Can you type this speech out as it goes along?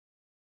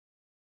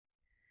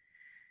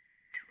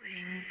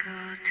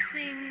Twinkle,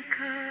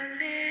 twinkle,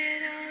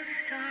 little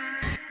star,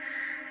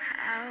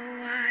 how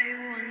I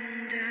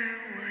wonder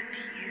what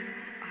you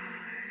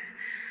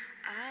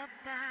are. Up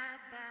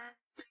above.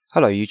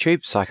 Hello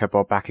YouTube, Psycho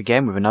Bob back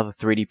again with another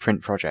 3D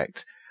print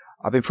project.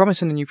 I've been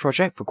promising a new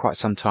project for quite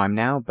some time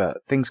now,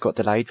 but things got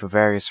delayed for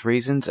various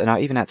reasons and I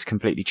even had to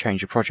completely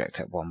change the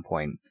project at one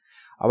point.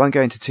 I won't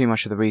go into too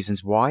much of the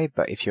reasons why,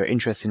 but if you're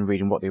interested in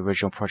reading what the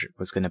original project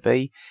was going to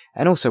be,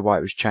 and also why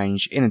it was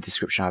changed, in the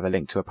description I have a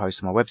link to a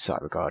post on my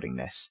website regarding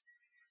this.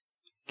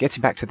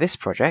 Getting back to this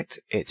project,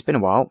 it's been a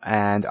while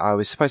and I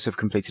was supposed to have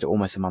completed it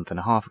almost a month and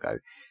a half ago,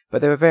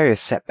 but there were various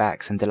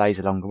setbacks and delays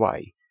along the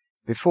way.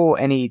 Before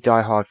any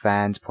die-hard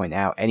fans point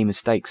out any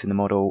mistakes in the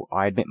model,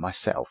 I admit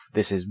myself,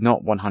 this is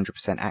not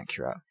 100%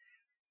 accurate.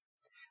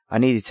 I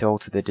needed to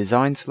alter the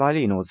design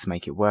slightly in order to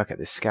make it work at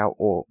this scale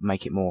or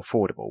make it more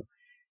affordable.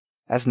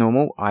 As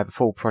normal, I have a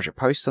full project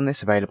post on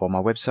this available on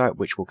my website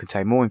which will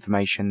contain more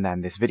information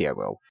than this video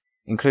will,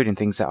 including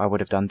things that I would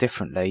have done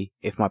differently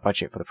if my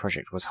budget for the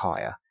project was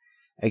higher.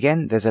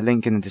 Again, there's a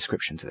link in the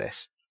description to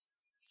this.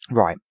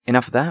 Right,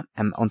 enough of that,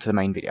 and onto the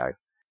main video.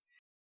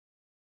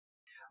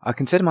 I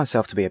consider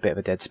myself to be a bit of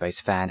a Dead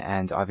Space fan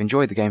and I've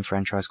enjoyed the game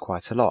franchise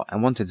quite a lot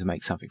and wanted to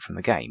make something from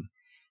the game.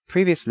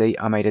 Previously,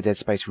 I made a Dead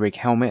Space rig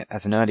helmet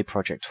as an early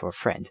project for a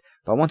friend,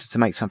 but I wanted to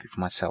make something for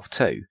myself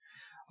too.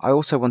 I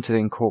also wanted to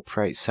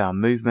incorporate some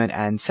movement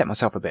and set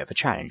myself a bit of a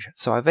challenge,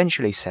 so I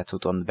eventually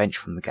settled on the bench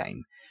from the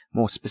game,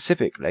 more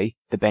specifically,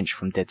 the bench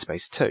from Dead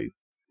Space 2.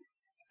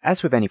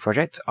 As with any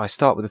project, I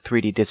start with a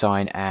 3D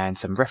design and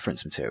some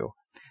reference material.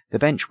 The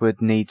bench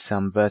would need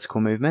some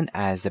vertical movement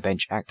as the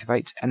bench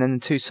activates, and then the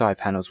two side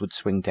panels would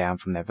swing down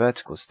from their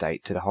vertical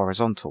state to the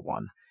horizontal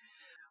one.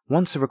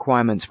 Once the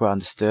requirements were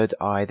understood,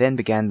 I then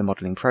began the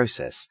modelling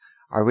process.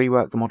 I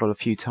reworked the model a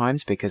few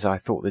times because I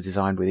thought the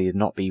design would either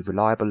not be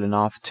reliable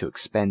enough, too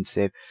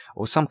expensive,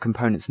 or some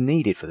components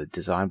needed for the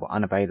design were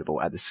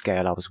unavailable at the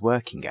scale I was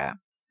working at.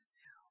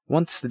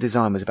 Once the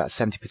design was about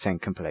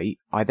 70% complete,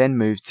 I then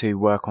moved to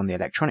work on the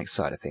electronics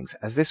side of things,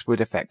 as this would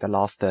affect the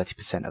last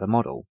 30% of the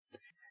model.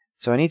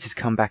 So I needed to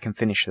come back and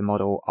finish the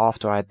model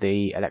after I had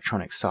the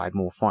electronics side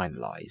more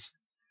finalised.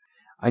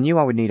 I knew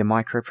I would need a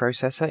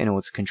microprocessor in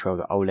order to control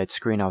the OLED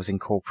screen I was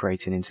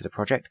incorporating into the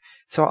project,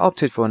 so I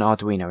opted for an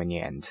Arduino in the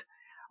end.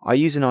 I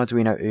used an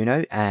Arduino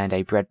Uno and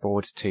a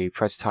breadboard to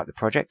prototype the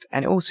project,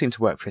 and it all seemed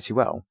to work pretty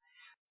well.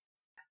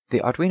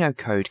 The Arduino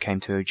code came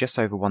to just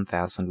over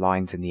 1,000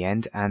 lines in the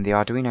end, and the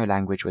Arduino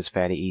language was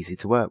fairly easy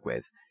to work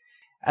with.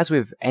 As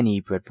with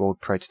any breadboard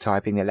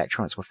prototyping, the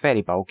electronics were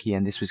fairly bulky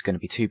and this was going to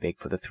be too big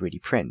for the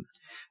 3D print.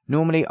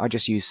 Normally I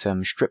just use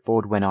some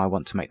stripboard when I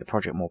want to make the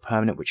project more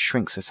permanent, which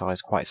shrinks the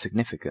size quite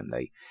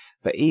significantly,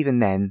 but even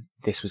then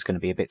this was going to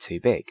be a bit too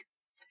big.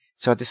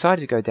 So I decided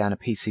to go down a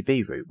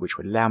PCB route which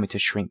would allow me to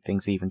shrink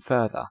things even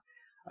further.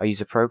 I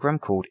used a program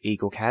called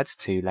EagleCAD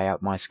to lay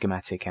out my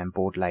schematic and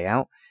board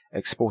layout,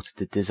 exported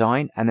the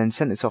design, and then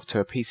sent this off to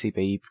a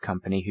PCB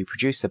company who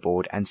produced the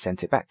board and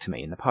sent it back to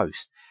me in the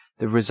post.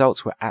 The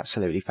results were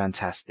absolutely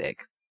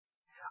fantastic.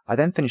 I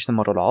then finished the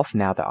model off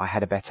now that I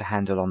had a better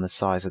handle on the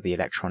size of the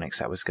electronics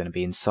that was going to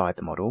be inside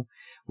the model.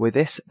 With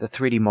this, the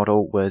 3D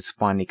model was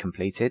finally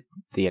completed,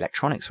 the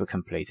electronics were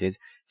completed,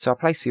 so I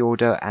placed the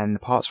order and the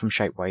parts from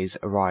Shapeways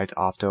arrived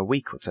after a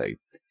week or two.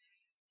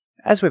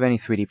 As with any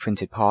 3D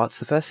printed parts,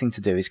 the first thing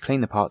to do is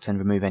clean the parts and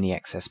remove any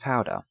excess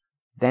powder.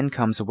 Then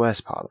comes the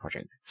worst part of the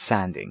project,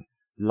 sanding.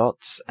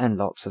 Lots and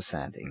lots of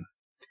sanding.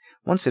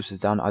 Once this was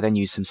done, I then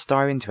used some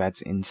styrene to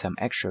add in some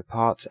extra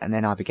parts and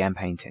then I began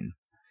painting.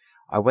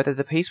 I weathered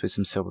the piece with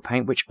some silver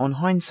paint, which on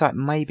hindsight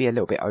may be a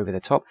little bit over the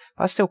top,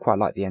 but I still quite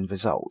like the end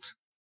result.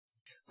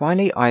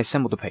 Finally, I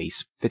assembled the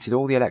piece, fitted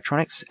all the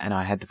electronics, and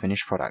I had the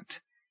finished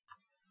product.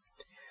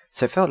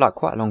 So it felt like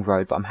quite a long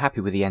road, but I'm happy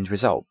with the end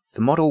result.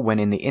 The model, when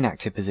in the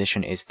inactive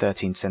position, is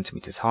 13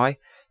 cm high,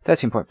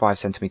 13.5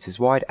 cm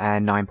wide,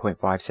 and 9.5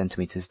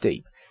 cm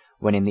deep.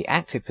 When in the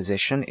active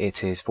position,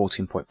 it is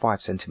 14.5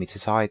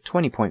 cm high,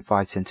 20.5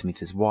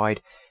 cm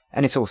wide,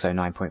 and it's also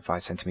 9.5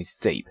 cm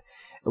deep.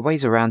 It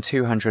weighs around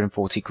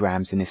 240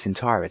 grams in its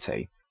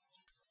entirety.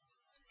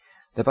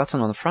 The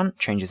button on the front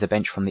changes the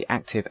bench from the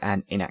active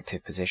and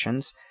inactive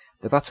positions.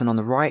 The button on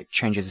the right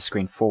changes the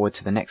screen forward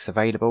to the next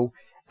available,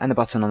 and the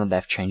button on the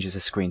left changes the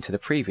screen to the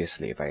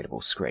previously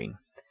available screen.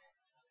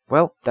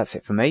 Well, that's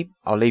it for me.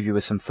 I'll leave you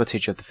with some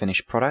footage of the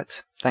finished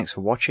product. Thanks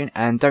for watching,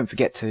 and don't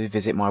forget to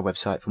visit my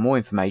website for more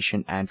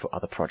information and for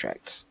other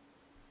projects.